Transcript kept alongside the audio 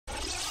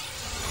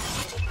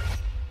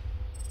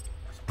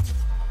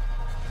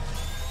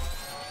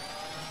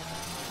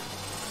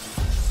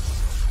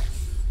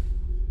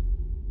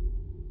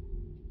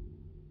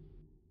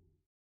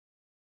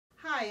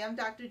I'm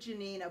Dr.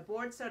 Janine, a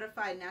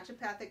board-certified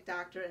naturopathic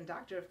doctor and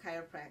doctor of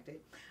chiropractic.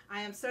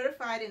 I am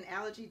certified in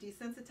allergy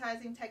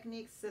desensitizing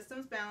techniques,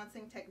 systems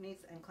balancing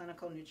techniques, and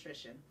clinical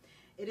nutrition.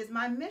 It is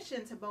my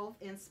mission to both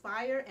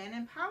inspire and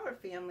empower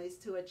families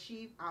to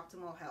achieve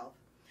optimal health.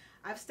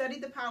 I've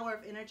studied the power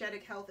of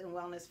energetic health and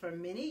wellness for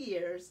many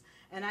years,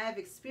 and I have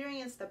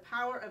experienced the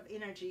power of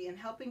energy in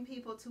helping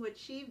people to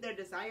achieve their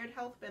desired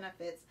health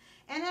benefits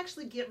and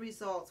actually get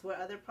results where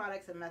other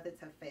products and methods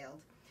have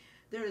failed.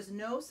 There is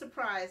no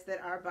surprise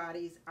that our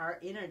bodies are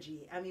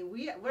energy. I mean,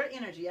 we're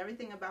energy.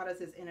 Everything about us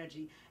is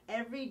energy.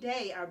 Every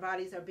day our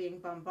bodies are being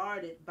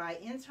bombarded by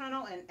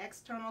internal and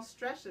external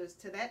stressors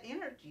to that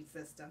energy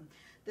system.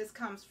 This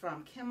comes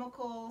from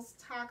chemicals,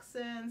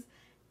 toxins,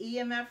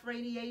 EMF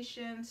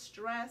radiation,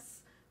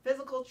 stress,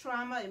 physical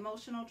trauma,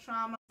 emotional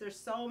trauma. There's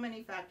so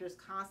many factors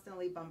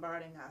constantly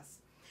bombarding us.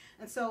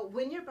 And so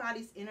when your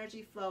body's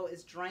energy flow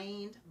is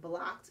drained,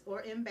 blocked,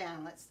 or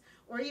imbalanced,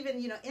 or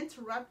even,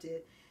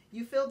 interrupted,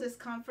 you feel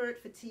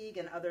discomfort, fatigue,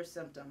 and other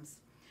symptoms.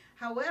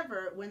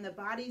 However, when the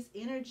body's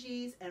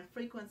energies and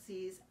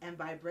frequencies and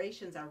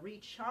vibrations are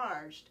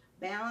recharged,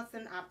 balanced,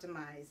 and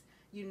optimized,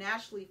 you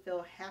naturally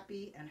feel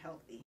happy and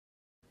healthy.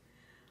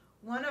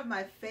 One of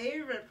my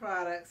favorite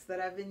products that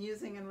I've been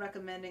using and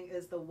recommending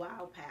is the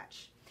Wow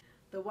Patch.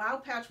 The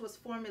Wow Patch was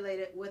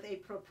formulated with a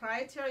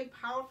proprietary,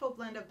 powerful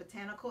blend of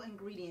botanical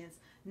ingredients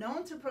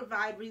known to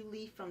provide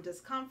relief from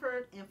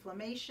discomfort,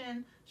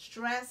 inflammation,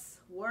 stress,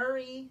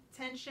 worry,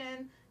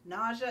 tension,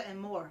 nausea, and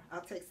more.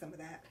 I'll take some of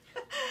that.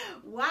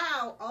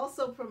 Wow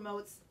also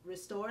promotes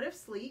restorative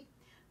sleep,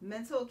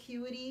 mental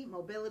acuity,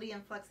 mobility,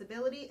 and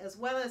flexibility, as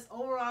well as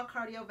overall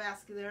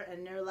cardiovascular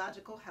and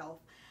neurological health.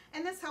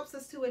 And this helps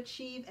us to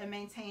achieve and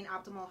maintain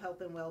optimal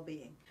health and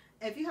well-being.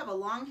 If you have a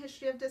long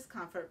history of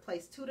discomfort,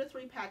 place 2 to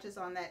 3 patches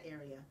on that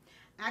area.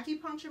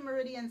 Acupuncture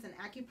meridians and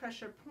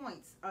acupressure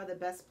points are the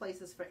best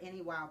places for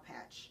any Wow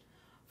Patch.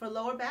 For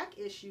lower back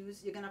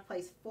issues, you're going to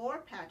place 4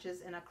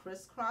 patches in a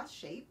crisscross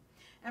shape.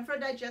 And for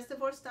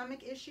digestive or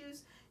stomach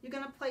issues, you're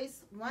going to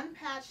place 1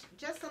 patch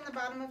just on the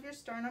bottom of your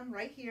sternum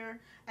right here,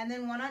 and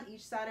then 1 on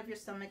each side of your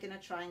stomach in a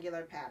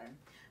triangular pattern.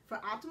 For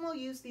optimal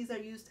use, these are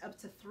used up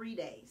to 3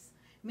 days.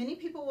 Many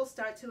people will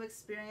start to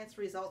experience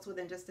results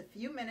within just a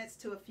few minutes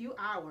to a few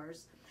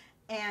hours,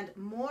 and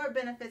more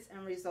benefits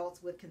and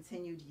results with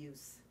continued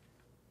use.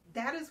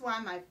 That is why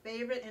my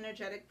favorite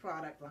energetic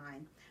product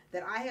line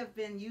that I have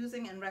been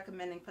using and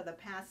recommending for the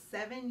past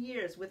 7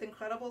 years with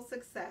incredible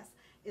success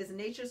is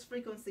Nature's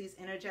Frequencies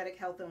Energetic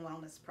Health and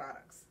Wellness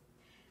products.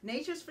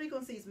 Nature's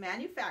Frequencies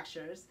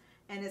manufactures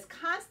and is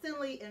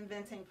constantly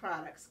inventing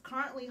products,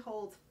 currently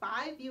holds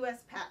 5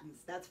 U.S.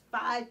 patents, that's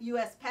 5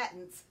 U.S.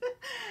 patents,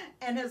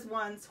 and has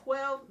won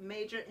 12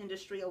 major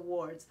industry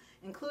awards,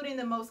 including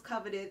the most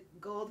coveted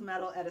Gold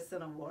Medal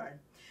Edison Award.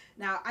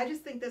 Now, I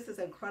just think this is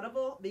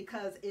incredible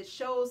because it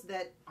shows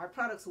that our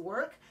products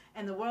work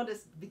and the world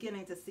is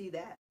beginning to see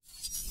that.